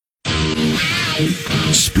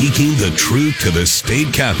Speaking the truth to the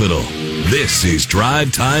state capitol. This is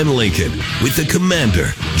Drive Time Lincoln with the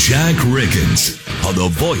Commander, Jack Riggins, on the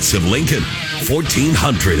voice of Lincoln,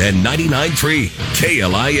 1499.3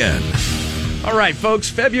 KLIN. All right, folks,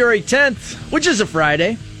 February 10th, which is a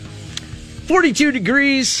Friday. 42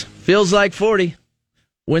 degrees, feels like 40.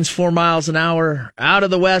 Winds 4 miles an hour, out of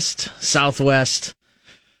the west, southwest.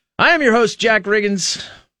 I am your host, Jack Riggins,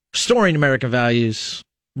 restoring American values,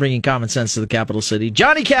 bringing common sense to the capital city.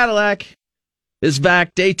 Johnny Cadillac is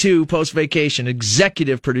back, day 2, post-vacation,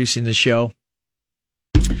 executive producing the show.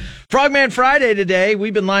 Frogman Friday today.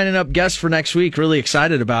 We've been lining up guests for next week. Really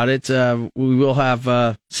excited about it. We will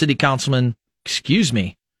have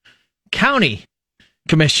County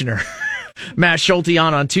Commissioner Matt Schulte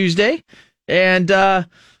on Tuesday. And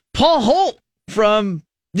Paul Holt from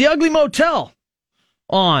the Ugly Motel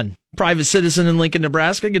on, private citizen in Lincoln,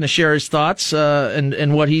 Nebraska, going to share his thoughts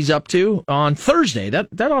and what he's up to on Thursday.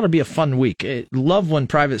 That ought to be a fun week. I love when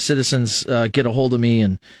private citizens get a hold of me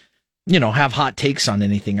and, have hot takes on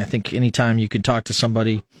anything. I think anytime you can talk to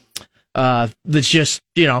somebody that's just,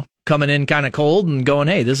 coming in kind of cold and going,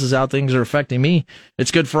 hey, this is how things are affecting me,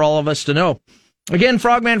 it's good for all of us to know. Again,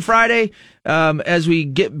 Frogman Friday, as we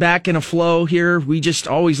get back in a flow here, we just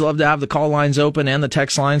always love to have the call lines open and the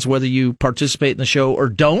text lines, whether you participate in the show or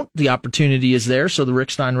don't. The opportunity is there. So the Rick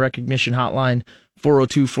Stein Recognition Hotline,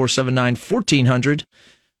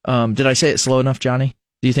 402-479-1400. Did I say it slow enough, Johnny?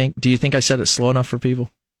 Do you think I said it slow enough for people?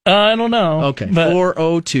 I don't know. Okay,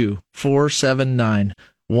 402-479-1400.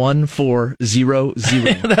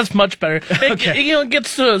 1400. That's much better. It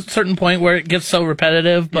gets to a certain point where it gets so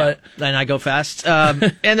repetitive, but and I go fast.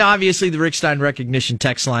 And obviously the Rick Stein Recognition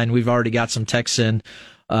text line. We've already got some texts in.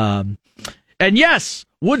 And yes,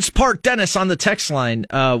 Woods Park Dennis on the text line.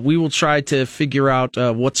 We will try to figure out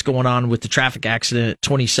what's going on with the traffic accident at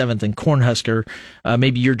 27th and Cornhusker.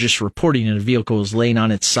 Maybe you're just reporting that a vehicle is laying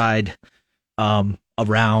on its side around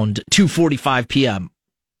 2:45 p.m.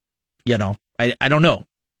 I don't know.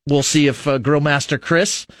 We'll see if Grillmaster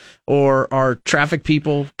Chris or our traffic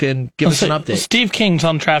people can give us an update. Steve King's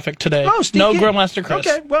on traffic today. Oh, Steve King. Grillmaster Chris.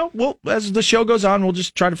 Okay, well, as the show goes on, we'll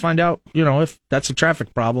just try to find out, if that's a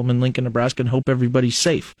traffic problem in Lincoln, Nebraska, and hope everybody's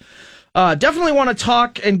safe. Definitely want to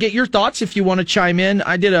talk and get your thoughts if you want to chime in.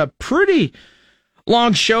 I did a pretty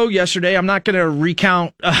long show yesterday. I'm not going to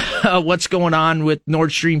recount what's going on with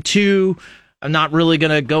Nord Stream 2. I'm not really going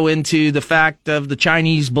to go into the fact of the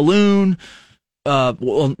Chinese balloon.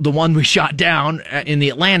 The one we shot down in the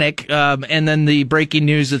Atlantic, and then the breaking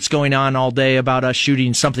news that's going on all day about us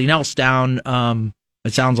shooting something else down.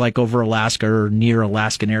 It sounds like over Alaska or near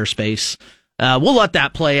Alaskan airspace. We'll let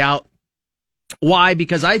that play out. Why?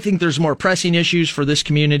 Because I think there's more pressing issues for this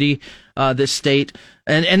community, this state,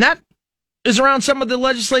 and that is around some of the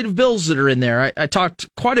legislative bills that are in there. I talked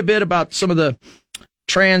quite a bit about some of the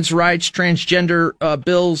trans rights, transgender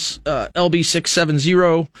bills, LB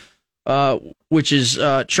 670. Which is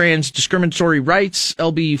Trans Discriminatory Rights,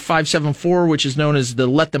 LB 574, which is known as the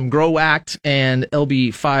Let Them Grow Act, and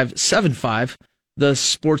LB 575, the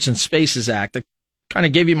Sports and Spaces Act. I kind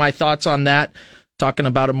of gave you my thoughts on that, talking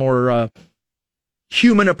about a more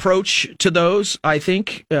human approach to those, I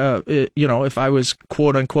think. If I was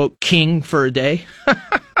quote-unquote king for a day,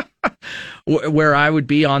 where I would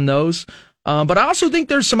be on those. But I also think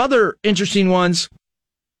there's some other interesting ones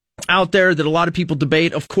out there that a lot of people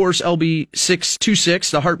debate. Of course, LB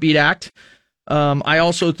 626, the Heartbeat Act. I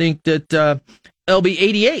also think that LB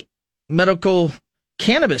 88, Medical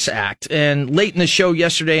Cannabis Act. And late in the show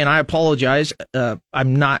yesterday, and I apologize,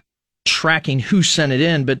 I'm not tracking who sent it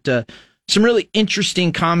in, but some really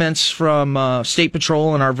interesting comments from State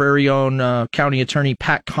Patrol and our very own County Attorney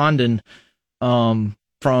Pat Condon from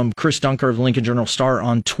Chris Dunker of the Lincoln Journal-Star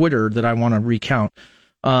on Twitter that I want to recount.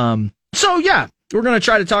 We're going to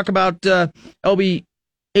try to talk about LB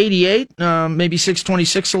 88, maybe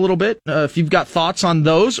 626 a little bit. If you've got thoughts on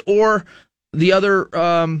those or the other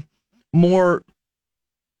more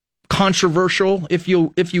controversial, if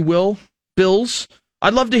you will, bills,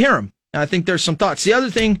 I'd love to hear them. I think there's some thoughts. The other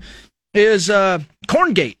thing is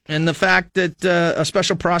Corngate and the fact that a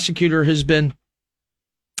special prosecutor has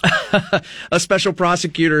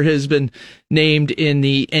been named in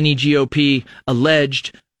the NEGOP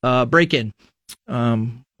alleged break-in.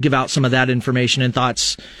 Give out some of that information and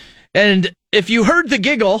thoughts. And if you heard the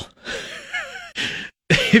giggle,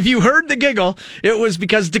 it was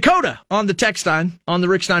because Dakota on the text line, on the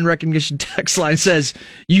Rick Stein Recognition text line says,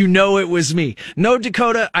 it was me. No,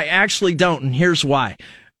 Dakota, I actually don't. And here's why.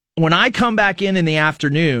 When I come back in the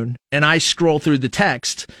afternoon and I scroll through the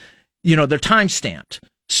text, they're time stamped.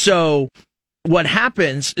 So what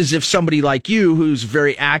happens is if somebody like you, who's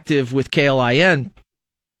very active with KLIN,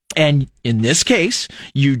 and in this case,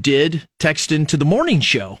 you did text into the morning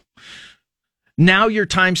show, now your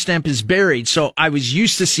timestamp is buried. So I was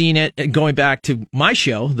used to seeing it going back to my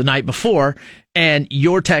show the night before, and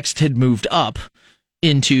your text had moved up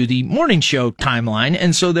into the morning show timeline,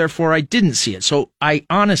 and so therefore I didn't see it. So I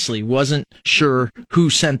honestly wasn't sure who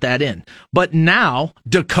sent that in. But now,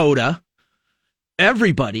 Dakota,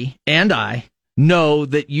 everybody, and I know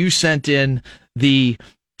that you sent in the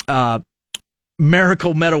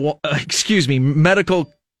medical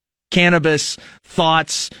cannabis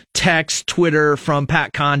thoughts, text, Twitter from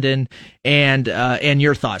Pat Condon, and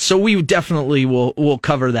your thoughts. So we definitely will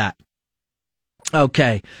cover that.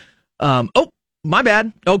 Okay. My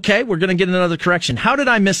bad. Okay, we're going to get another correction. How did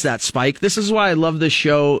I miss that, Spike? This is why I love this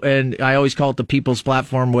show, and I always call it the people's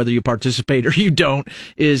platform, whether you participate or you don't,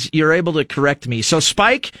 is you're able to correct me. So,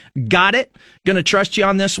 Spike, got it. Going to trust you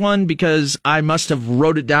on this one because I must have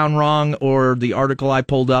wrote it down wrong, or the article I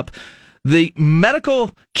pulled up. The medical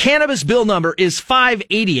cannabis bill number is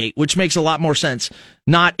 588, which makes a lot more sense,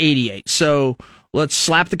 not 88. So let's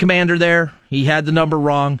slap the commander there. He had the number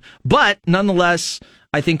wrong, but nonetheless,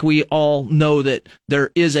 I think we all know that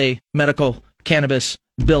there is a medical cannabis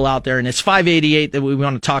bill out there, and it's 588 that we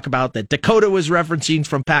want to talk about, that Dakota was referencing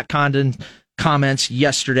from Pat Condon's comments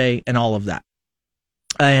yesterday and all of that.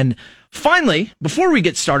 And finally, before we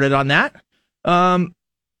get started on that,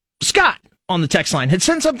 Scott on the text line had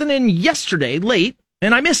sent something in yesterday late,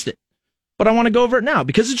 and I missed it. But I want to go over it now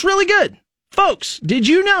because it's really good. Folks, did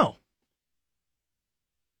you know?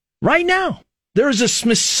 Right now, there is a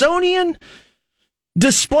Smithsonian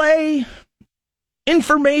display,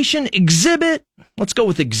 information, exhibit. Let's go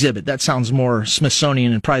with exhibit. That sounds more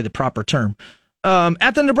Smithsonian and probably the proper term.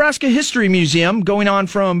 At the Nebraska History Museum, going on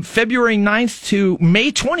from February 9th to May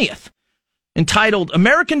 20th, entitled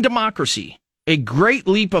American Democracy, A Great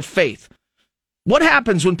Leap of Faith. What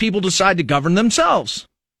happens when people decide to govern themselves?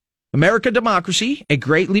 American Democracy, A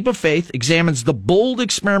Great Leap of Faith, examines the bold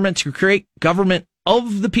experiment to create government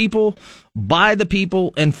of the people, by the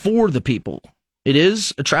people, and for the people. It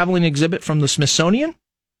is a traveling exhibit from the Smithsonian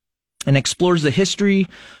and explores the history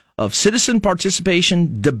of citizen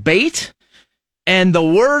participation, debate, and the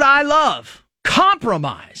word I love,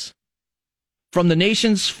 compromise, from the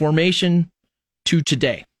nation's formation to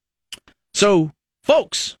today. So,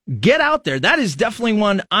 folks, get out there. That is definitely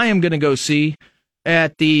one I am going to go see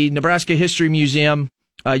at the Nebraska History Museum.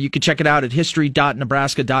 You can check it out at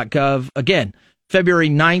history.nebraska.gov. Again, February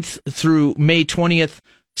 9th through May 20th.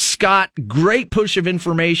 Scott, great push of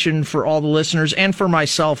information for all the listeners and for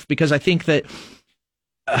myself, because I think that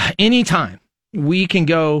anytime we can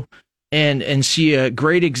go and see a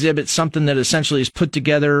great exhibit, something that essentially is put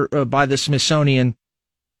together by the Smithsonian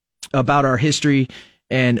about our history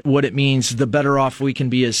and what it means, the better off we can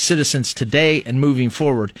be as citizens today and moving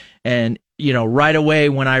forward. And, you know, right away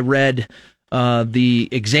when I read the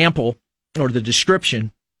example or the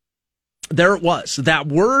description, there it was, that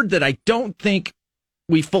word that I don't think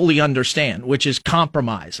we fully understand, which is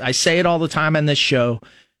compromise. I say it all the time on this show,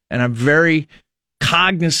 and I'm very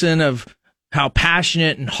cognizant of how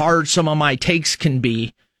passionate and hard some of my takes can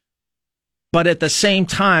be. But at the same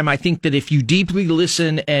time, I think that if you deeply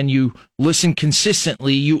listen and you listen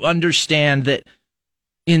consistently, you understand that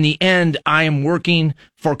in the end, I am working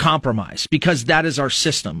for compromise because that is our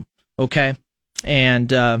system. Okay.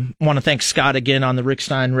 And want to thank Scott again on the Rick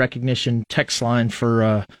Stein recognition text line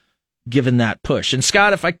for giving that push. And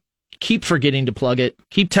Scott, if I keep forgetting to plug it,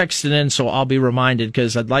 keep texting in so I'll be reminded,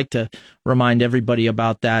 because I'd like to remind everybody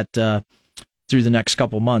about that through the next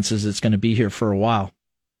couple months, as it's going to be here for a while.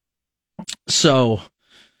 So,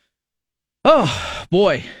 oh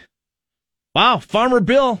boy. Wow, Farmer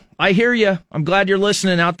Bill, I hear you. I'm glad you're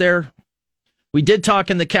listening out there. We did talk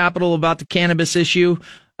in the Capitol about the cannabis issue.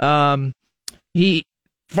 Farmer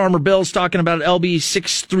Bill's talking about LB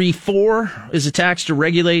 634 is a tax to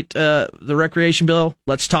regulate the recreation bill.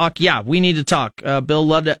 Let's talk. Yeah, we need to talk. Bill,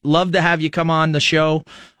 love to have you come on the show.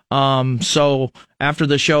 So after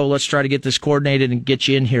the show, let's try to get this coordinated and get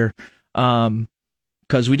you in here.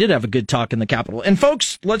 Because we did have a good talk in the Capitol. And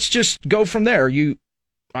folks, let's just go from there.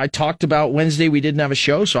 I talked about Wednesday we didn't have a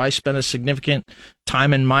show, so I spent a significant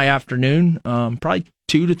time in my afternoon, probably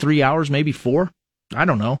 2 to 3 hours, maybe 4. I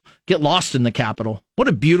don't know. Get lost in the Capitol. What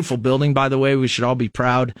a beautiful building, by the way. We should all be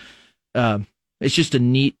proud. It's just a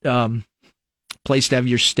neat place to have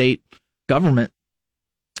your state government.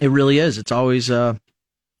 It really is. It's always, I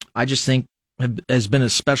just think, has been a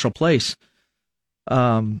special place.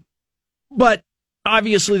 But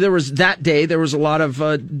obviously, there was a lot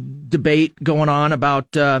of debate going on about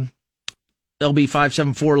LB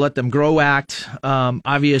 574 Let Them Grow Act.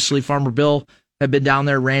 Obviously, Farmer Bill had been down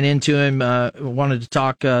there, ran into him, wanted to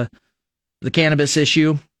talk the cannabis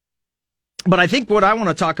issue. But I think what I want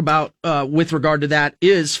to talk about with regard to that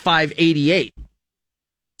is 588,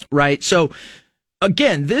 right? So,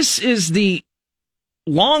 again, this is the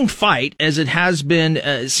long fight, as it has been,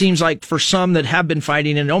 it seems like for some that have been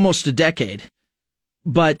fighting in almost a decade.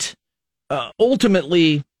 But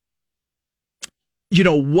ultimately,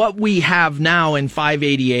 what we have now in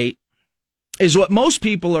 588 is what most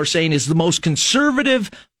people are saying is the most conservative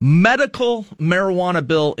medical marijuana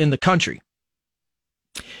bill in the country.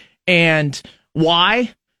 And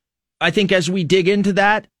why? I think as we dig into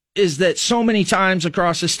that is that so many times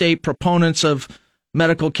across the state, proponents of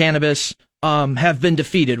medical cannabis have been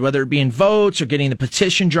defeated, whether it be in votes or getting the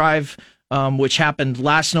petition drive, which happened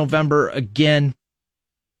last November again.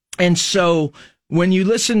 And so when you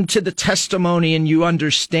listen to the testimony and you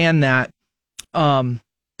understand that,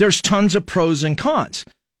 there's tons of pros and cons.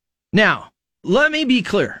 Now, let me be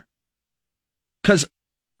clear, because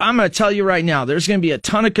I'm going to tell you right now, there's going to be a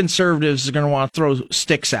ton of conservatives that are going to want to throw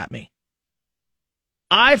sticks at me.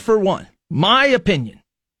 I, for one, my opinion,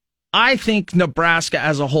 I think Nebraska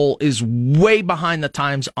as a whole is way behind the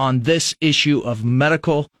times on this issue of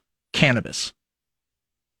medical cannabis.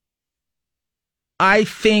 I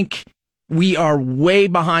think we are way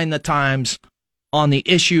behind the times on the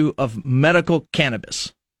issue of medical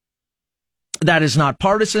cannabis. That is not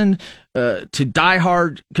partisan to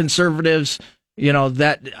diehard conservatives.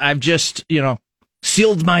 That I've just,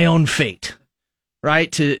 sealed my own fate,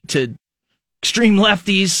 right? To extreme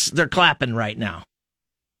lefties, they're clapping right now.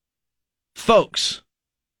 Folks,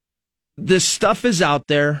 this stuff is out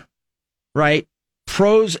there, right?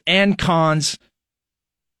 Pros and cons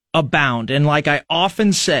abound. And like I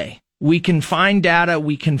often say, we can find data,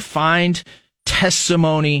 we can find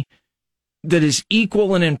testimony that is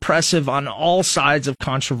equal and impressive on all sides of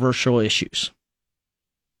controversial issues.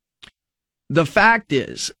 The fact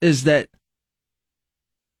is that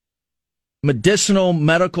medicinal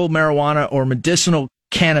medical marijuana or medicinal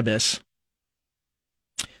cannabis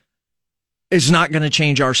is not going to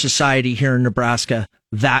change our society here in Nebraska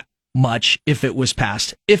that much if it was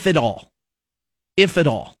passed, if at all.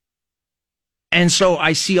 And so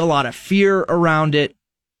I see a lot of fear around it,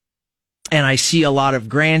 and I see a lot of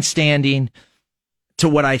grandstanding to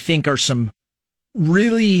what I think are some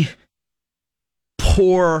really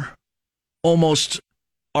poor, almost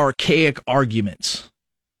archaic arguments.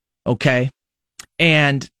 Okay?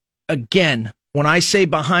 And again, when I say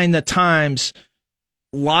behind the times,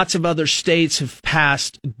 lots of other states have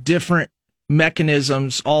passed different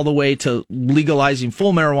mechanisms all the way to legalizing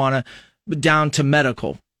full marijuana down to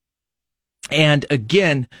medical. And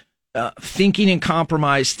again, thinking in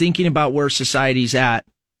compromise, thinking about where society's at,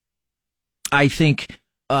 I think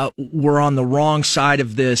we're on the wrong side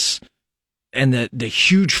of this and the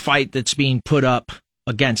huge fight that's being put up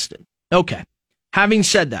against it. Okay. Having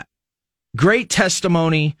said that, great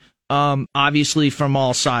testimony, obviously from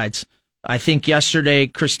all sides. I think yesterday,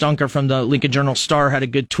 Chris Dunker from the Lincoln Journal-Star had a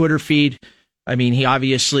good Twitter feed. I mean, he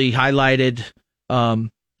obviously highlighted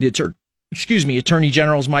the Attorney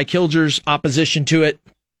General's Mike Hilger's opposition to it,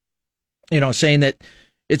 saying that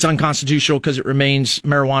it's unconstitutional because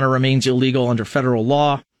marijuana remains illegal under federal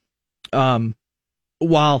law.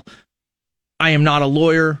 While I am not a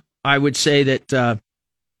lawyer, I would say that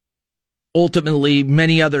ultimately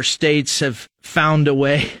many other states have found a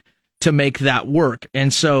way to make that work.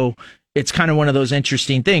 And so it's kind of one of those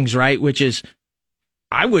interesting things, right? Which is,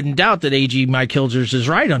 I wouldn't doubt that AG Mike Hilgers is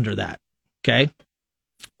right under that. Okay.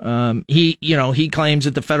 He claims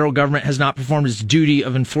that the federal government has not performed its duty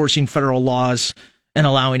of enforcing federal laws and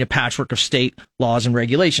allowing a patchwork of state laws and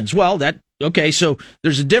regulations. Well, so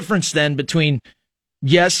there's a difference then between,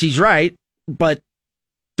 yes, he's right, but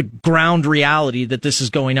the ground reality that this is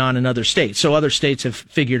going on in other states. So other states have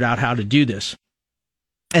figured out how to do this.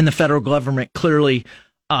 And the federal government clearly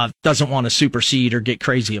doesn't want to supersede or get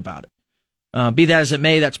crazy about it. Be that as it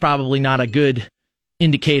may, that's probably not a good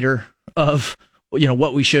indicator of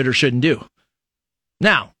what we should or shouldn't do.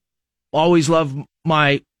 Now, always love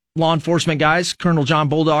my law enforcement guys. Colonel John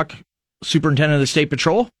Boldock, Superintendent of the State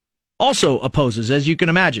Patrol, also opposes, as you can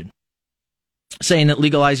imagine, saying that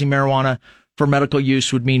legalizing marijuana for medical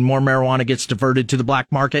use would mean more marijuana gets diverted to the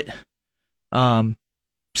black market.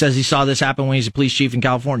 Says he saw this happen when he's a police chief in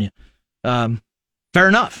California. Fair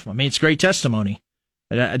enough. I mean, it's great testimony.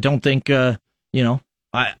 I don't think,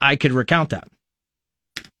 I could recount that.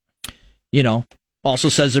 Also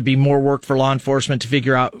says there'd be more work for law enforcement to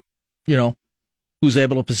figure out, who's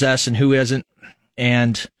able to possess and who isn't,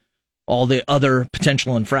 and all the other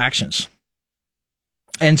potential infractions.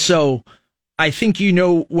 And so I think you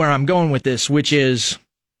know where I'm going with this, which is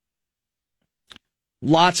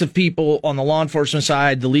lots of people on the law enforcement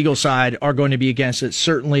side, the legal side, are going to be against it.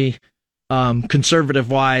 Certainly,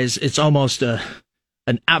 conservative-wise, it's almost an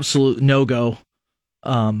absolute no-go.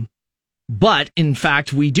 But, in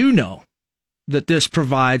fact, we do know that this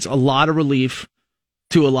provides a lot of relief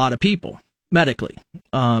to a lot of people medically.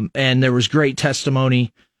 And there was great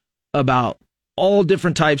testimony about all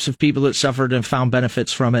different types of people that suffered and found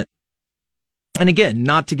benefits from it. And again,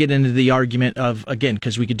 not to get into the argument of, again,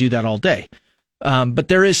 because we could do that all day. But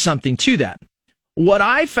there is something to that. What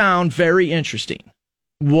I found very interesting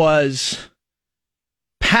was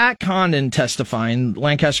Pat Condon testifying,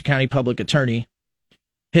 Lancaster County Public Attorney,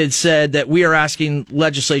 had said that we are asking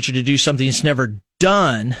legislature to do something it's never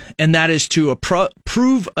done, and that is to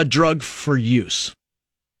approve a drug for use.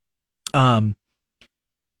 And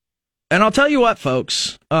I'll tell you what,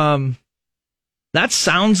 folks, that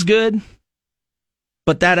sounds good,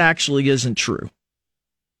 but that actually isn't true.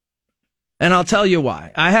 And I'll tell you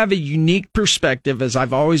why. I have a unique perspective, as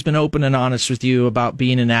I've always been open and honest with you about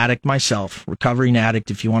being an addict myself, recovering addict,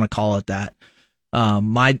 if you want to call it that.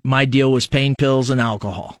 My deal was pain pills and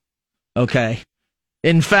alcohol. Okay.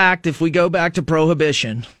 In fact, if we go back to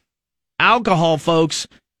prohibition, alcohol, folks,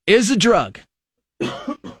 is a drug.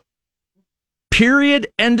 Period.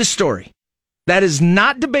 End of story. That is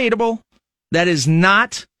not debatable. That is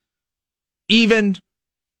not even,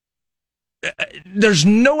 there's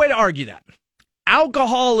no way to argue that.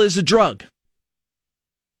 Alcohol is a drug.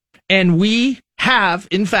 And we have,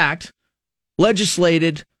 in fact,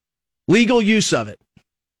 legislated legal use of it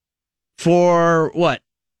for,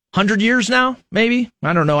 100 years now, maybe?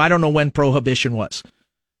 I don't know. I don't know when prohibition was.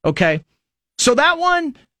 Okay. So that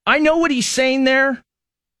one, I know what he's saying there,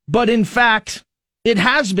 but in fact, it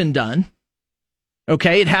has been done.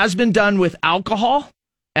 Okay. It has been done with alcohol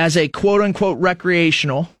as a quote unquote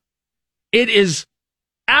recreational. It is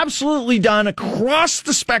absolutely done across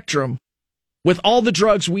the spectrum with all the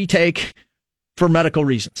drugs we take for medical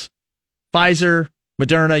reasons. Pfizer,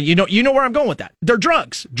 Moderna, you know where I'm going with that. They're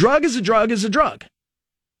drugs. Drug is a drug is a drug.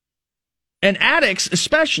 And addicts,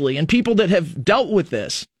 especially, and people that have dealt with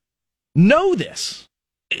this, know this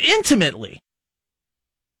intimately.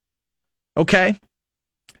 Okay?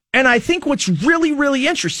 And I think what's really, really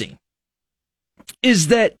interesting is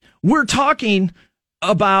that we're talking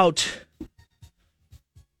about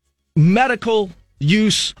medical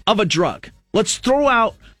use of a drug. Let's throw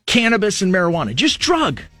out cannabis and marijuana. Just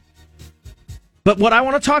drug. But what I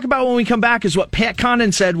want to talk about when we come back is what Pat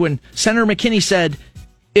Condon said when Senator McKinney said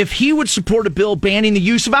if he would support a bill banning the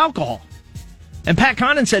use of alcohol. And Pat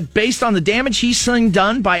Condon said, based on the damage he's seen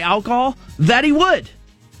done by alcohol, that he would.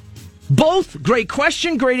 Both, great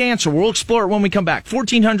question, great answer. We'll explore it when we come back.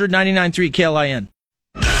 1499.3 KLIN.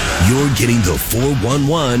 You're getting the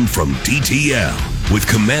 411 from DTL with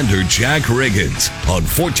Commander Jack Riggins on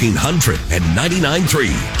 1499.3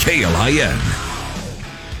 KLIN.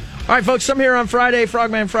 All right, folks, I'm here on Friday,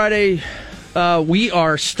 Frogman Friday. We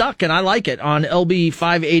are stuck, and I like it, on LB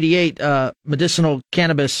 588, Medicinal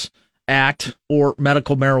Cannabis Act, or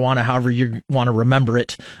medical marijuana, however you want to remember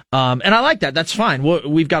it. And I like that. That's fine.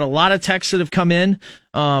 We've got a lot of texts that have come in.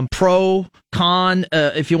 Pro, con,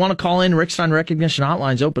 if you want to call in, Rick Stein Recognition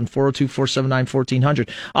Hotline's open, 402-479-1400.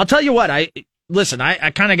 I'll tell you what, I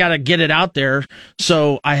kind of got to get it out there.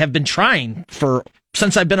 So I have been trying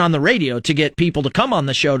since I've been on the radio to get people to come on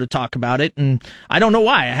the show to talk about it. And I don't know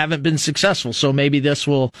why I haven't been successful. So maybe this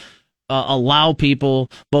will allow people,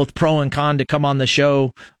 both pro and con, to come on the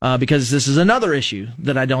show, because this is another issue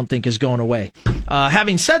that I don't think is going away.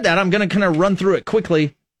 Having said that, I'm going to kind of run through it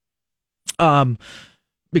quickly,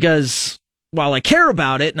 because while I care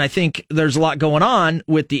about it, and I think there's a lot going on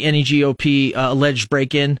with the NEGOP alleged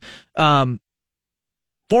break-in, former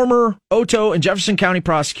Otoe and Jefferson County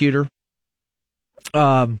prosecutor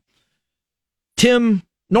Tim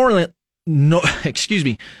Norlinger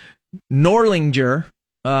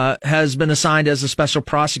has been assigned as a special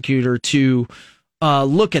prosecutor to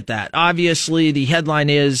look at that. Obviously, the headline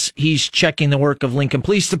is he's checking the work of Lincoln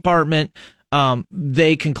Police Department.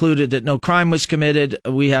 They concluded that no crime was committed.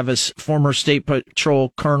 We have a former State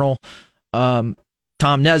Patrol Colonel, Tom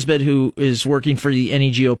Nesbitt, who is working for the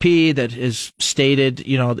NEGOP, that has stated,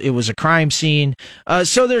 it was a crime scene.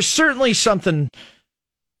 So there's certainly something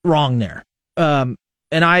wrong there. And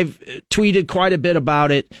I've tweeted quite a bit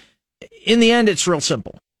about it. In the end, it's real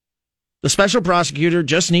simple. The special prosecutor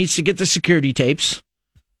just needs to get the security tapes,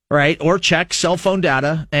 right? Or check cell phone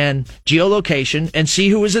data and geolocation and see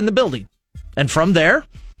who was in the building. And from there,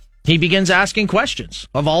 He begins asking questions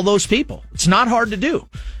of all those people. It's not hard to do.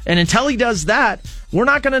 And until he does that, we're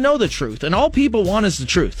not going to know the truth. And all people want is the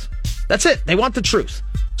truth. That's it. They want the truth.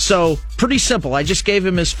 So, pretty simple. I just gave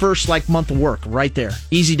him his first month of work right there.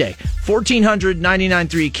 Easy day.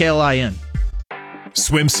 1400-99.3 KLIN.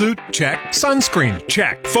 Swimsuit? Check. Sunscreen?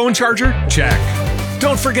 Check. Phone charger? Check.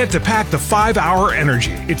 Don't forget to pack the 5-Hour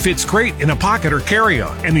Energy. It fits great in a pocket or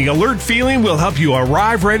carry-on, and the alert feeling will help you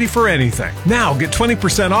arrive ready for anything. Now get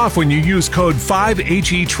 20% off when you use code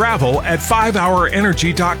 5HETRAVEL at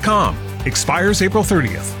 5hourenergy.com. Expires April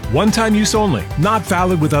 30th. One-time use only. Not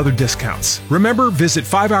valid with other discounts. Remember, visit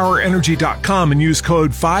 5hourenergy.com and use code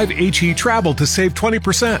 5HETRAVEL to save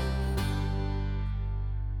 20%.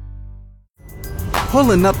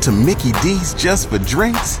 Pulling up to Mickey D's just for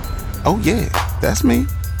drinks? Oh yeah, that's me.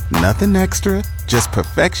 Nothing extra, just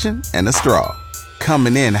perfection and a straw.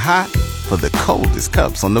 Coming in hot for the coldest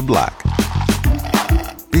cups on the block.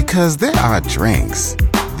 Because there are drinks.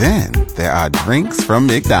 Then there are drinks from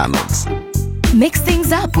McDonald's. Mix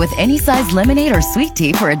things up with any size lemonade or sweet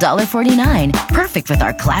tea for $1.49. Perfect with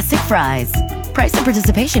our classic fries. Price and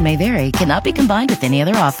participation may vary. Cannot be combined with any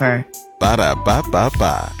other offer.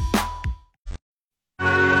 Ba-da-ba-ba-ba.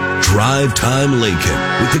 Drive Time Lincoln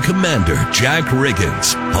with the Commander, Jack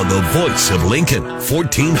Riggins, on the voice of Lincoln,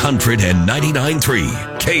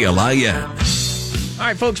 1499.3 KLIN. All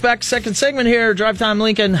right, folks, back to second segment here. Drive Time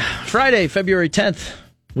Lincoln, Friday, February 10th.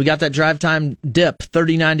 We got that drive time dip,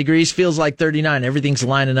 39 degrees, feels like 39. Everything's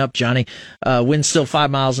lining up, Johnny. Wind's still 5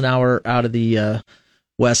 miles an hour out of the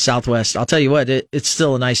west, southwest. I'll tell you what, it's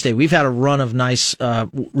still a nice day. We've had a run of nice,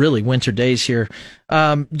 really winter days here.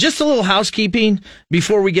 Just a little housekeeping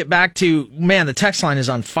before we get back to, man, the text line is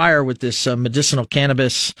on fire with this medicinal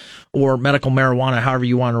cannabis or medical marijuana, however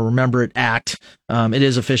you want to remember it, act. It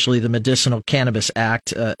is officially the Medicinal Cannabis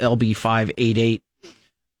Act, LB 588.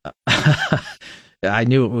 I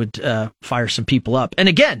knew it would fire some people up. And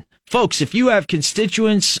again, folks, if you have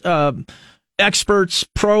constituents, experts,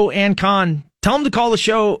 pro and con, tell them to call the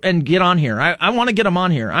show and get on here. I want to get them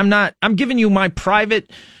on here. I'm giving you my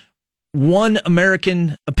private one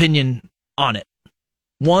American opinion on it.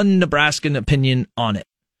 One Nebraskan opinion on it.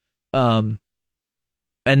 And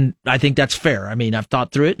I think that's fair. I mean, I've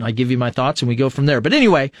thought through it and I give you my thoughts and we go from there. But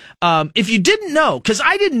anyway, if you didn't know, because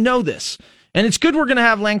I didn't know this, and it's good we're going to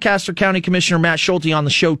have Lancaster County Commissioner Matt Schulte on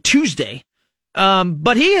the show Tuesday.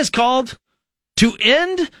 But he has called to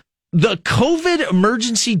end the COVID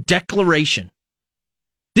emergency declaration.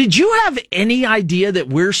 Did you have any idea that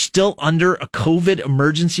we're still under a COVID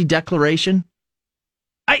emergency declaration?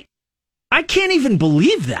 I can't even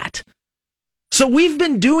believe that. So we've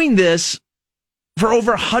been doing this for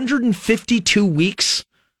over 152 weeks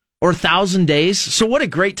or 1,000 days. So what a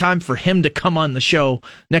great time for him to come on the show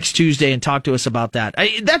next Tuesday and talk to us about that.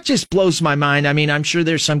 That just blows my mind. I mean, I'm sure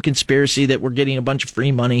there's some conspiracy that we're getting a bunch of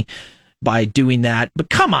free money by doing that. But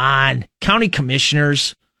come on, county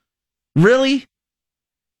commissioners. Really?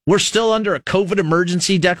 We're still under a COVID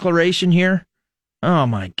emergency declaration here? Oh,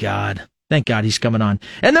 my God. Thank God he's coming on.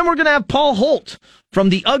 And then we're going to have Paul Holt from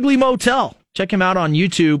the Ugly Motel. Check him out on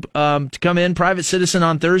YouTube to come in, private citizen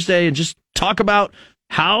on Thursday, and just talk about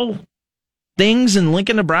how things in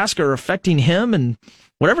Lincoln, Nebraska are affecting him and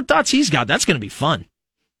whatever thoughts he's got. That's going to be fun.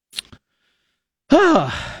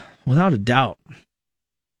 Without a doubt.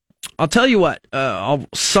 I'll tell you what, I'll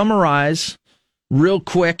summarize real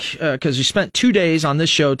quick, because we spent 2 days on this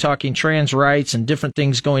show talking trans rights and different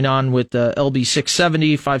things going on with LB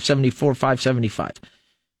 670, 574, 575.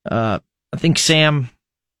 I think Sam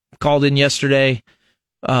called in yesterday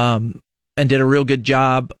and did a real good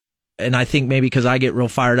job. And I think maybe because I get real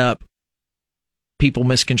fired up, people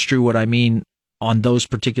misconstrue what I mean on those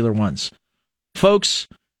particular ones. Folks,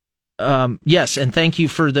 yes, and thank you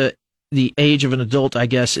for the age of an adult, I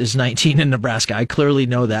guess, is 19 in Nebraska. I clearly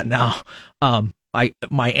know that now.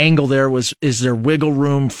 My angle there is there wiggle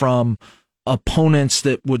room from opponents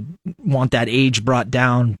that would want that age brought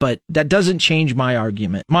down, but that doesn't change my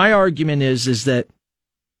argument. My argument is that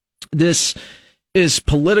this is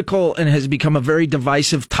political and has become a very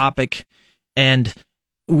divisive topic, and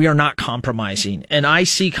we are not compromising. And I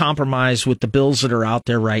see compromise with the bills that are out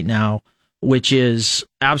there right now, which is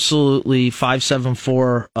absolutely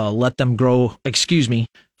 574,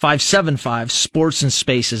 575, Sports and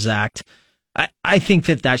Spaces Act. I think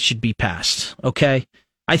that should be passed, okay?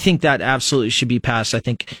 I think that absolutely should be passed. I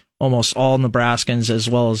think almost all Nebraskans, as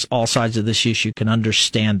well as all sides of this issue, can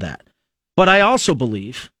understand that. But I also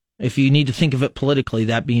believe, if you need to think of it politically,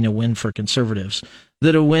 that being a win for conservatives,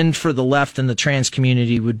 that a win for the left and the trans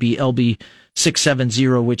community would be LB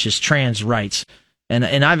 670, which is trans rights.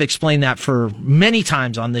 And I've explained that for many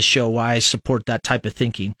times on this show, why I support that type of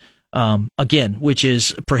thinking. Again, which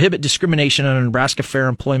is prohibit discrimination under Nebraska Fair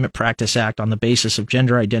Employment Practice Act on the basis of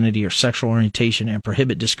gender identity or sexual orientation, and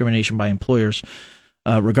prohibit discrimination by employers,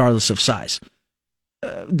 regardless of size.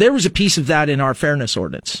 There was a piece of that in our fairness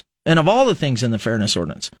ordinance. And of all the things in the fairness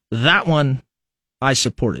ordinance, that one I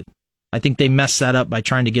supported. I think they messed that up by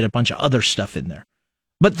trying to get a bunch of other stuff in there.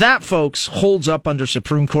 But that, folks, holds up under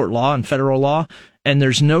Supreme Court law and federal law, and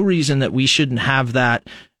there's no reason that we shouldn't have that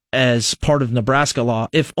as part of Nebraska law,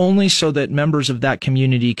 if only so that members of that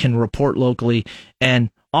community can report locally,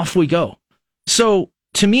 and off we go. So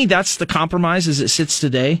to me, that's the compromise as it sits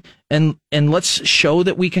today. And let's show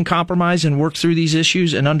that we can compromise and work through these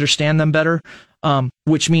issues and understand them better,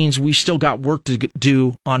 which means we still got work to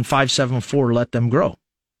do on 574, let them grow.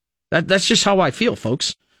 That's just how I feel,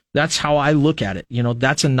 folks. That's how I look at it. You know,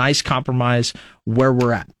 that's a nice compromise where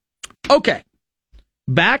we're at. Okay,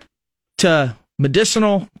 back to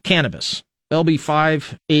medicinal cannabis, LB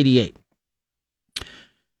 588.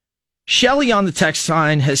 Shelly on the text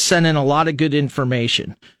line has sent in a lot of good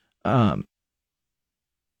information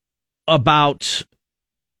about,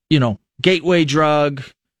 you know, gateway drug,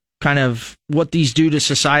 kind of what these do to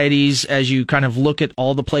societies as you kind of look at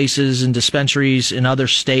all the places and dispensaries in other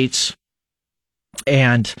states,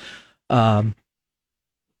 and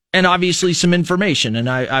obviously some information. And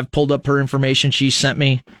I've pulled up her information she sent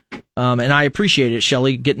me, and I appreciate it,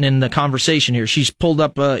 Shelly, getting in the conversation here. She's pulled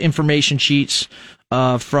up information sheets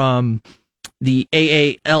from the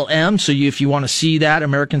AALM. So if you want to see that,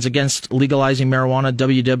 Americans Against Legalizing Marijuana,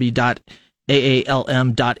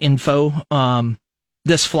 www.aalm.info.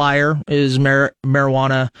 This flyer is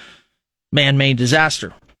marijuana man-made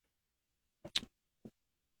disaster.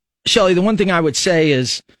 Shelly, the one thing I would say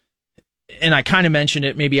is, and I kind of mentioned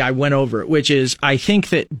it, maybe I went over it, which is I think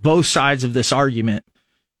that both sides of this argument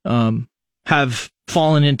have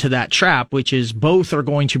fallen into that trap, which is both are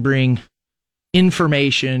going to bring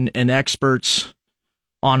information and experts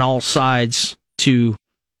on all sides to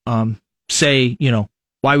say, you know,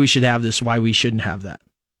 why we should have this, why we shouldn't have that.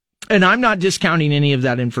 And I'm not discounting any of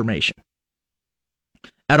that information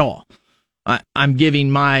at all. I'm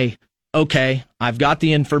giving my, okay, I've got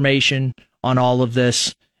the information on all of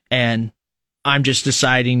this, and I'm just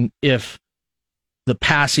deciding if the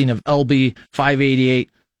passing of LB 588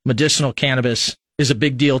 medicinal cannabis is a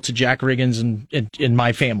big deal to Jack Riggins and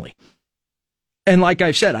my family. And like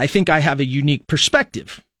I've said, I think I have a unique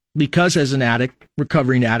perspective because as an addict,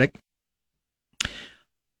 recovering addict,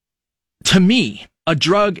 to me, a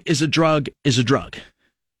drug is a drug is a drug.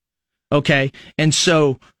 Okay? And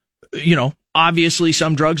so, you know, obviously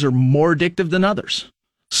some drugs are more addictive than others.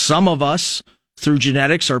 Some of us, through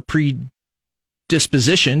genetics, are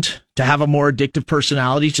predispositioned to have a more addictive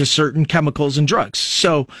personality to certain chemicals and drugs.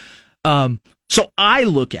 So I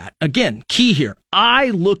look at, again, key here,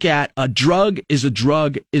 I look at a drug is a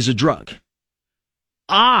drug is a drug.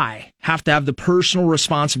 I have to have the personal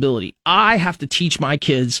responsibility. I have to teach my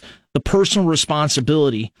kids the personal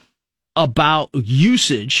responsibility about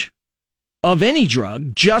usage of any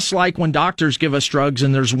drug, just like when doctors give us drugs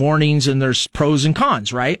and there's warnings and there's pros and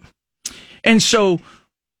cons, right? And so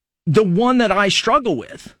the one that I struggle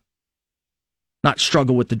with, not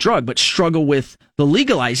struggle with the drug, but struggle with the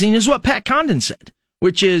legalizing is what Pat Condon said,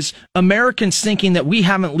 which is Americans thinking that we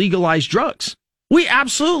haven't legalized drugs. We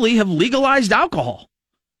absolutely have legalized alcohol,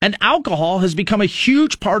 and alcohol has become a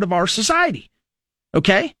huge part of our society.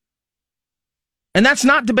 Okay? And that's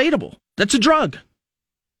not debatable. That's a drug.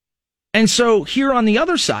 And so here on the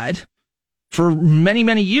other side, for many,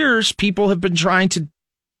 many years, people have been trying to,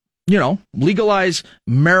 you know, legalize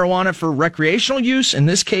marijuana for recreational use, in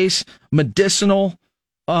this case, medicinal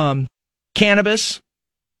cannabis.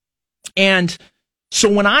 And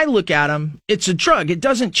so when I look at them, it's a drug. It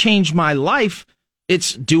doesn't change my life.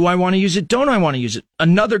 It's, do I want to use it? Don't I want to use it?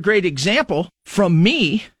 Another great example from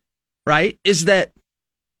me, right, is that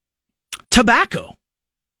tobacco.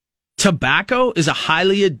 Tobacco is a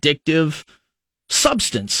highly addictive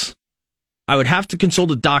substance. I would have to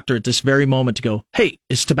consult a doctor at this very moment to go, hey,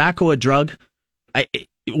 is tobacco a drug?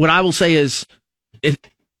 What I will say is it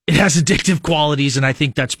has addictive qualities, and I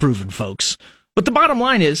think that's proven, folks. But the bottom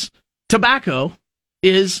line is tobacco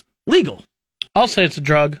is legal. I'll say it's a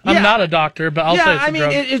drug. I'm not a doctor, but I'll say it's a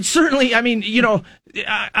drug. It's certainly, I mean, you know,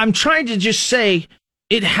 I'm trying to just say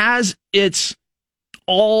it has its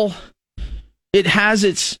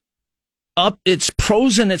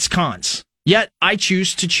pros and its cons. Yet I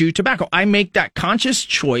choose to chew tobacco. I make that conscious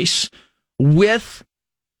choice with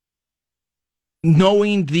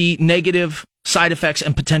knowing the negative side effects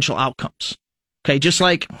and potential outcomes. Okay, just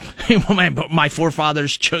like my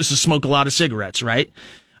forefathers chose to smoke a lot of cigarettes, right?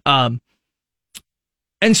 And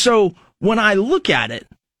so when I look at it,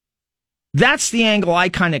 that's the angle I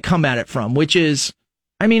kind of come at it from, which is,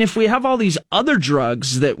 I mean, if we have all these other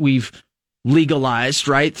drugs that we've legalized,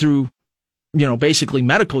 right, through, basically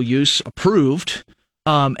medical use approved,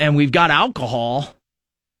 and we've got alcohol,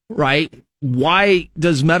 right? Why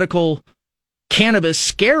does medical cannabis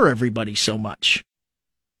scare everybody so much?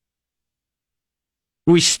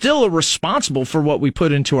 We still are responsible for what we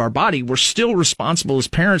put into our body. We're still responsible as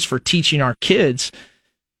parents for teaching our kids,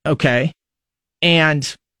 okay?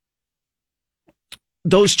 And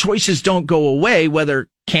those choices don't go away, whether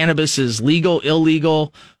cannabis is legal,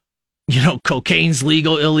 illegal, cocaine's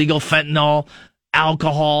legal, illegal, fentanyl,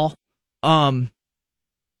 alcohol. And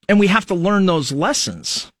we have to learn those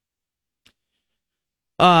lessons.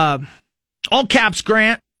 All caps,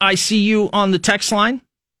 Grant, I see you on the text line.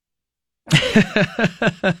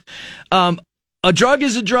 A drug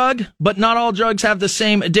is a drug, but not all drugs have the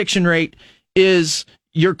same addiction rate, is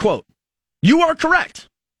your quote. You are correct.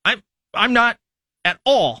 I'm not at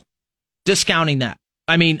all discounting that.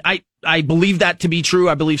 I mean, I believe that to be true.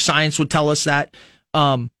 I believe science would tell us that.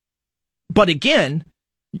 But again,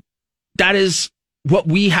 that is what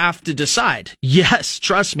we have to decide. Yes,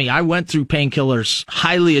 trust me, I went through painkillers,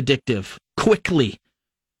 highly addictive, quickly.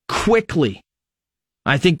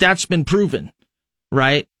 I think that's been proven,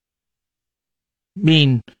 right? I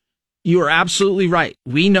mean, you are absolutely right.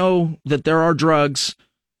 We know that there are drugs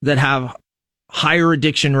that have higher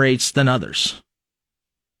addiction rates than others.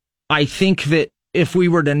 I think that if we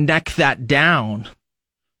were to neck that down,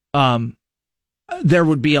 there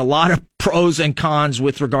would be a lot of pros and cons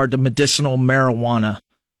with regard to medicinal marijuana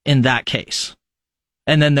in that case.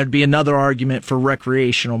 And then there'd be another argument for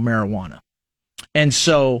recreational marijuana. And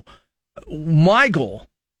so my goal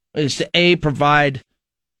is to, provide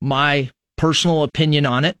my personal opinion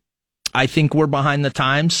on it. I think we're behind the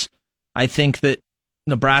times. I think that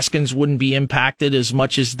Nebraskans wouldn't be impacted as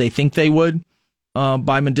much as they think they would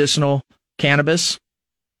by medicinal cannabis.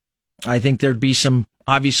 I think there'd be some,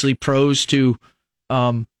 obviously, pros to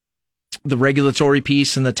the regulatory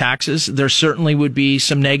piece and the taxes. There certainly would be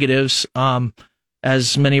some negatives,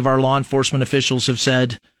 as many of our law enforcement officials have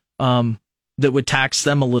said, that would tax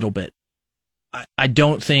them a little bit. I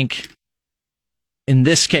don't think, in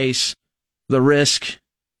this case, the risk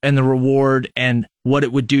and the reward and what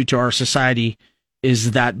it would do to our society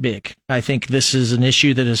is that big. I think this is an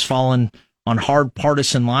issue that has fallen on hard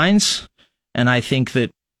partisan lines, and I think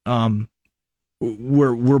that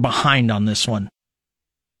we're behind on this one.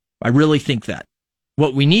 I really think that.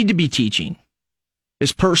 What we need to be teaching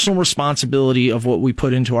is personal responsibility of what we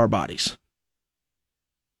put into our bodies.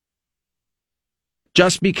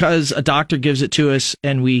 Just because a doctor gives it to us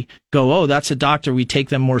and we go, oh, that's a doctor, we take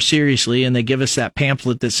them more seriously, and they give us that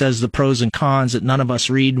pamphlet that says the pros and cons that none of us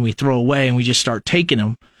read and we throw away and we just start taking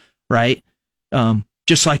them, right?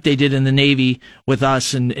 Just like they did in the Navy with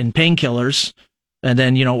us in painkillers. And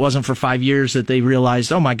then, it wasn't for 5 years that they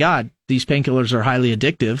realized, oh my God, these painkillers are highly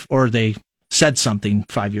addictive, or they said something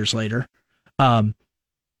 5 years later. That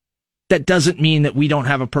doesn't mean that we don't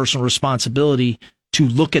have a personal responsibility to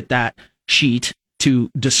look at that sheet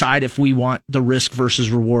to decide if we want the risk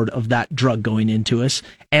versus reward of that drug going into us.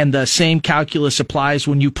 And the same calculus applies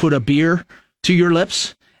when you put a beer to your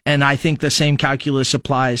lips. And I think the same calculus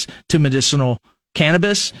applies to medicinal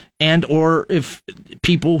cannabis and or if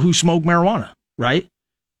people who smoke marijuana, right?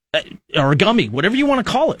 Or a gummy, whatever you want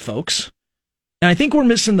to call it, folks. And I think we're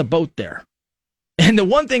missing the boat there. And the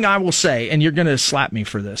one thing I will say, and you're going to slap me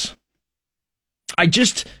for this,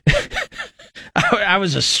 I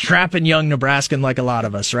was a strapping young Nebraskan like a lot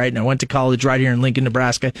of us, right? And I went to college right here in Lincoln,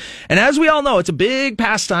 Nebraska. And as we all know, it's a big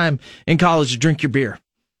pastime in college to drink your beer.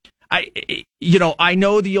 I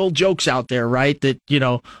know the old jokes out there, right? That,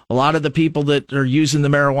 a lot of the people that are using the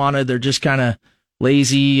marijuana, they're just kind of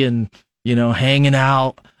lazy and, hanging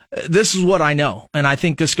out. This is what I know. And I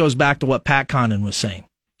think this goes back to what Pat Condon was saying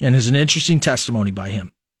and is an interesting testimony by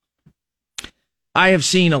him. I have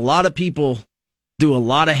seen a lot of people do a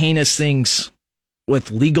lot of heinous things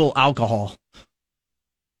with legal alcohol.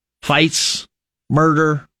 Fights,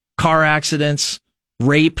 murder, car accidents,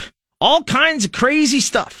 rape, all kinds of crazy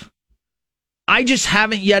stuff. I just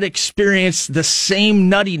haven't yet experienced the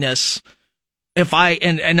same nuttiness if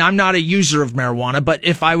and I'm not a user of marijuana, but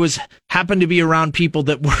if I happened to be around people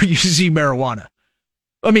that were using marijuana.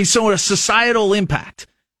 I mean, so a societal impact.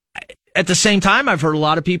 At the same time, I've heard a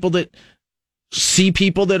lot of people that see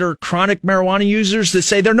people that are chronic marijuana users that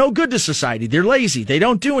say they're no good to society. They're lazy. They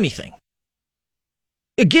don't do anything.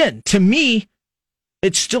 Again, to me,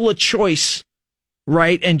 it's still a choice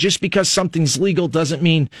right? And just because something's legal doesn't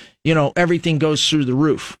mean, everything goes through the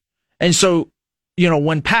roof. And so,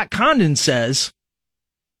 when Pat Condon says,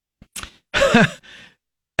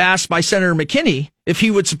 asked by Senator McKinney if he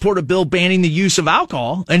would support a bill banning the use of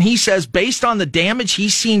alcohol, and he says, based on the damage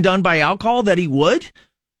he's seen done by alcohol, that he would.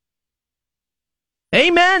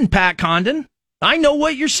 Amen, Pat Condon. I know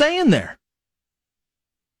what you're saying there.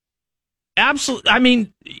 Absolutely. I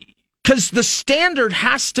mean, because the standard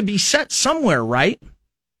has to be set somewhere, right?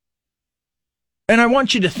 And I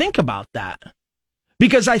want you to think about that.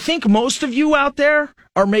 Because I think most of you out there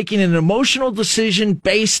are making an emotional decision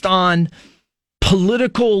based on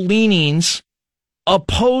political leanings,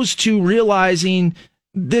 opposed to realizing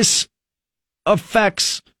this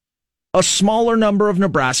affects a smaller number of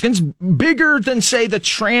Nebraskans, bigger than, say, the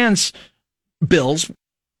trans bills,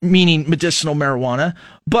 meaning medicinal marijuana,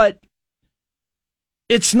 but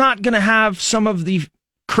it's not going to have some of the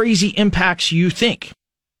crazy impacts you think.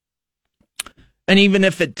 And even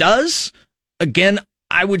if it does, again,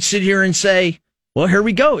 I would sit here and say, well, here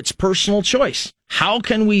we go. It's personal choice. How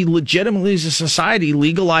can we legitimately as a society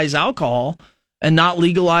legalize alcohol and not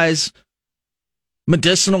legalize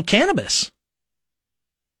medicinal cannabis?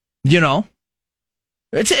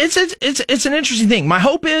 It's an interesting thing. My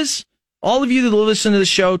hope is all of you that listen to the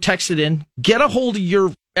show, text it in, get a hold of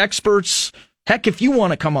your experts. Heck, if you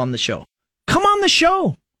want to come on the show, come on the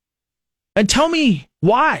show and tell me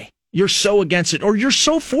why you're so against it or you're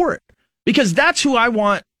so for it, because that's who I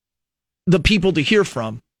want the people to hear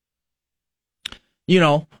from.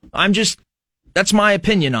 That's my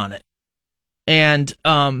opinion on it. And,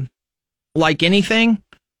 like anything,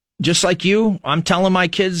 just like you, I'm telling my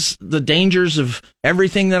kids the dangers of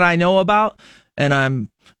everything that I know about, and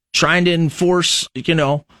I'm trying to enforce,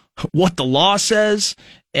 what the law says,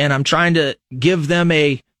 and I'm trying to give them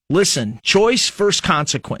choice first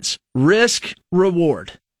consequence, risk,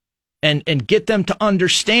 reward, and get them to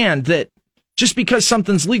understand that just because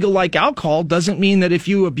something's legal like alcohol doesn't mean that if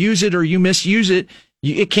you abuse it or you misuse it,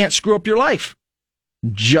 it can't screw up your life.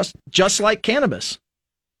 Just like cannabis,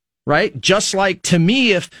 right? Just like, to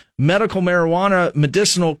me, if medical marijuana,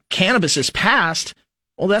 medicinal cannabis is passed,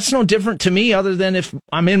 well, that's no different to me other than if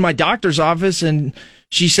I'm in my doctor's office and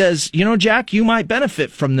she says, Jack, you might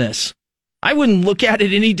benefit from this. I wouldn't look at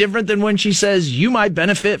it any different than when she says, you might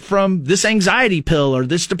benefit from this anxiety pill or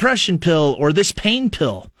this depression pill or this pain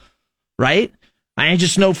pill, right? I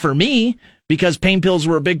just know for me, because pain pills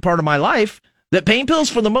were a big part of my life, that pain pills,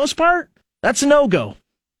 for the most part, that's a no-go.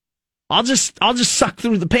 I'll just suck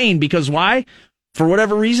through the pain, because why? For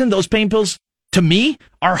whatever reason, those pain pills, to me,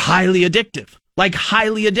 are highly addictive. Like,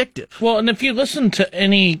 highly addictive. Well, and if you listen to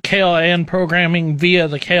any KLIN programming via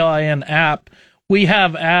the KLIN app, we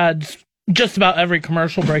have ads just about every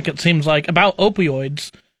commercial break, it seems like, about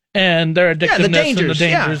opioids and their addictiveness and the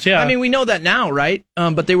dangers. Yeah. I mean, we know that now, right?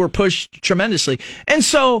 But they were pushed tremendously. And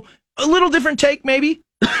so, a little different take, maybe.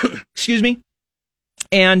 Excuse me.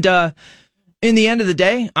 And in the end of the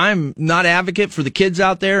day, I'm not an advocate for the kids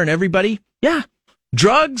out there and everybody. Yeah,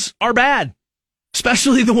 drugs are bad,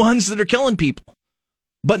 especially the ones that are killing people.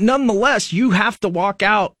 But nonetheless, you have to walk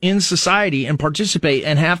out in society and participate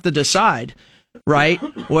and have to decide, right?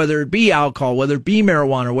 Whether it be alcohol, whether it be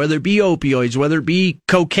marijuana, whether it be opioids, whether it be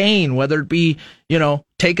cocaine, whether it be,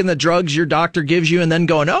 taking the drugs your doctor gives you and then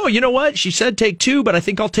going, oh, you know what? She said take 2, but I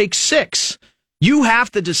think I'll take 6. You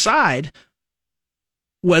have to decide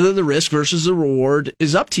whether the risk versus the reward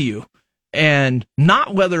is up to you, and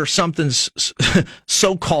not whether something's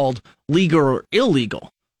so-called legal or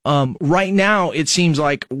illegal. Right now, it seems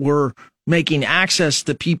like we're making access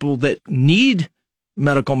to people that need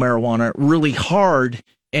medical marijuana really hard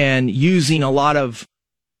and using a lot of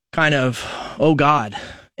kind of, oh God.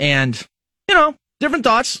 And, different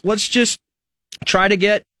thoughts. Let's just try to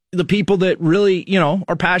get the people that really,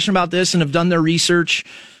 are passionate about this and have done their research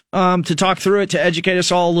to talk through it, to educate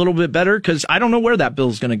us all a little bit better, because I don't know where that bill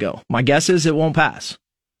is going to go. My guess is it won't pass,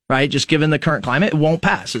 right? Just given the current climate, it won't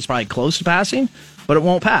pass. It's probably close to passing, but it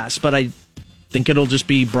won't pass. But I think it'll just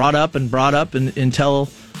be brought up until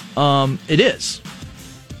it is.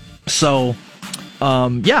 So,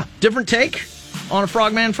 different take on a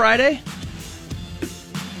Frogman Friday.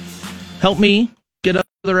 Help me get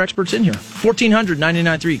other experts in here.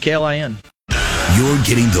 1400-99.3 KLIN. You're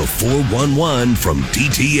getting the 411 from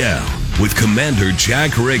DTL with Commander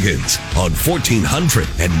Jack Riggins on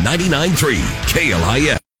 1499.3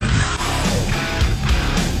 KLIN.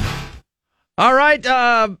 All right,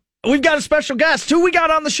 we've got a special guest. Who we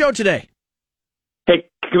got on the show today? Hey,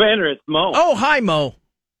 Commander, it's Mo. Oh, hi, Mo.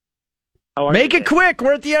 Make it quick.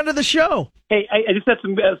 We're at the end of the show. Hey, I just had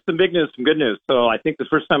some big news, some good news. So I think the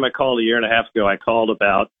first time I called a year and a half ago, I called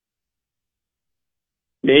about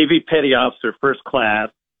Navy Petty Officer First Class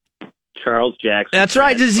Charles Jackson. That's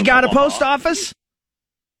right. Does he got a post office?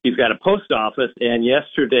 He's got a post office, and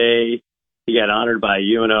yesterday he got honored by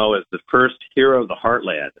UNO as the first hero of the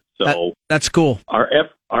Heartland. So that's cool. Our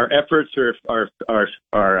efforts are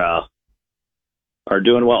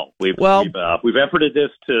doing well. We've efforted this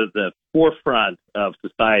to the forefront of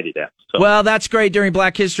society now. So. Well, that's great during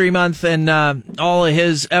Black History Month, and all of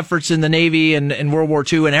his efforts in the Navy and World War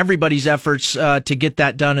II, and everybody's efforts to get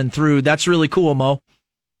that done and through. That's really cool, Mo.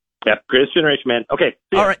 Yep, greatest generation, man. Okay.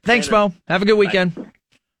 All right, thanks, Mo. Have a good weekend. Bye.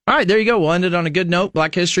 All right, there you go. We'll end it on a good note.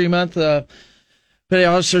 Black History Month. Petty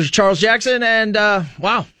Officer Charles Jackson, and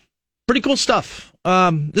wow, pretty cool stuff.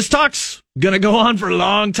 This talk's gonna go on for a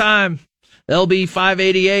long time. LB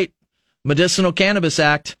 588, Medicinal Cannabis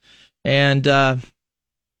Act. And,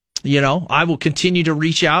 I will continue to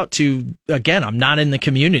reach out to, again, I'm not in the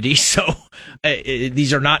community, so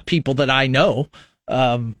these are not people that I know,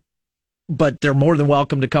 but they're more than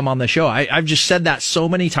welcome to come on the show. I've just said that so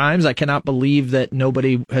many times, I cannot believe that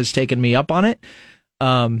nobody has taken me up on it.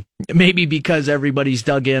 Maybe because everybody's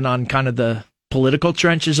dug in on kind of the political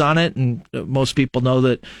trenches on it, and most people know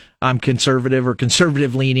that I'm conservative or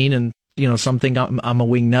conservative leaning, and something I'm a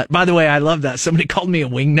wing nut. By the way, I love that. Somebody called me a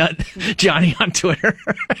wing nut, Johnny, on Twitter.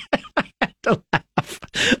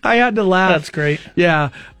 I had to laugh. That's great. Yeah.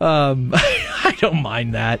 I don't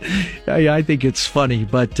mind that. I think it's funny.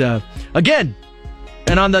 But again,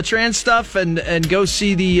 and on the trans stuff, and go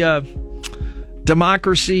see the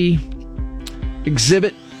Democracy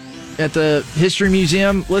exhibit at the History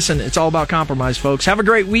Museum. Listen, it's all about compromise, folks. Have a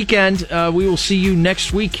great weekend. We will see you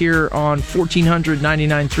next week here on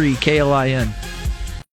 1499.3 KLIN.